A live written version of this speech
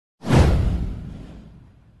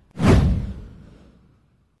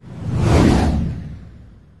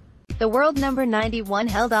The world number 91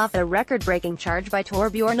 held off a record-breaking charge by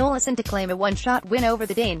Thorbjorn Olesen to claim a one-shot win over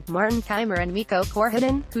the Dane, Kaymer and Mikko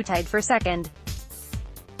Korhonen, who tied for second.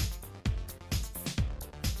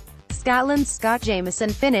 Scotland's Scott Jamieson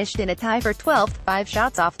finished in a tie for 12th, 5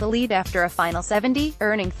 shots off the lead after a final 70,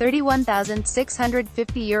 earning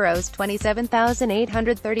 €31,650,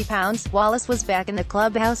 £27,830. Wallace was back in the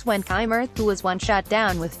clubhouse when Kaymer, who was one shot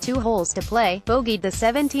down with 2 holes to play, bogeyed the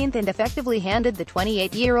 17th and effectively handed the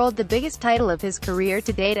 28-year-old the biggest title of his career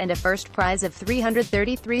to date and a first prize of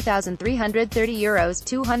 €333,330,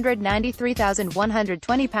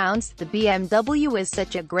 £293,120. The BMW is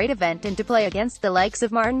such a great event, and to play against the likes of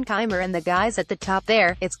Kaymer and the guys at the top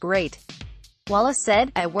there, it's great. Wallace said,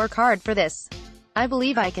 "I work hard for this. I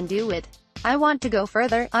believe I can do it. I want to go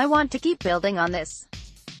further. I want to keep building on this.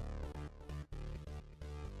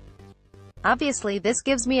 Obviously this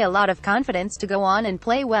gives me a lot of confidence to go on and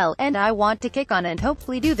play well, and I want to kick on and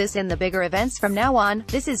hopefully do this in the bigger events from now on.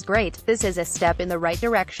 This is great. This is a step in the right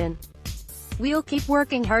direction. We'll keep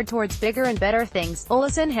working hard towards bigger and better things."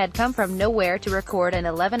 Olesen had come from nowhere to record an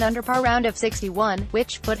 11-under par round of 61,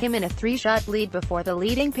 which put him in a 3-shot lead before the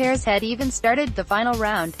leading pairs had even started the final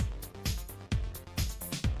round.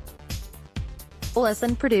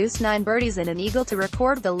 Olesen produced 9 birdies and an eagle to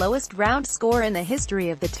record the lowest round score in the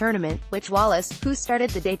history of the tournament, which Wallace, who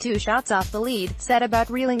started the day 2 shots off the lead, set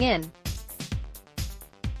about reeling in.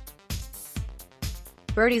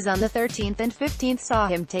 Birdies on the 13th and 15th saw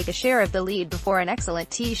him take a share of the lead before an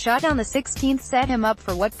excellent tee shot on the 16th set him up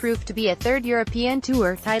for what proved to be a 3rd European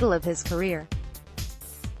Tour title of his career.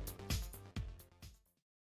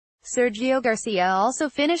 Sergio Garcia also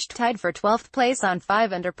finished tied for 12th place on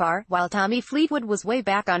 5 under par, while Tommy Fleetwood was way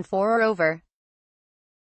back on 4 or over.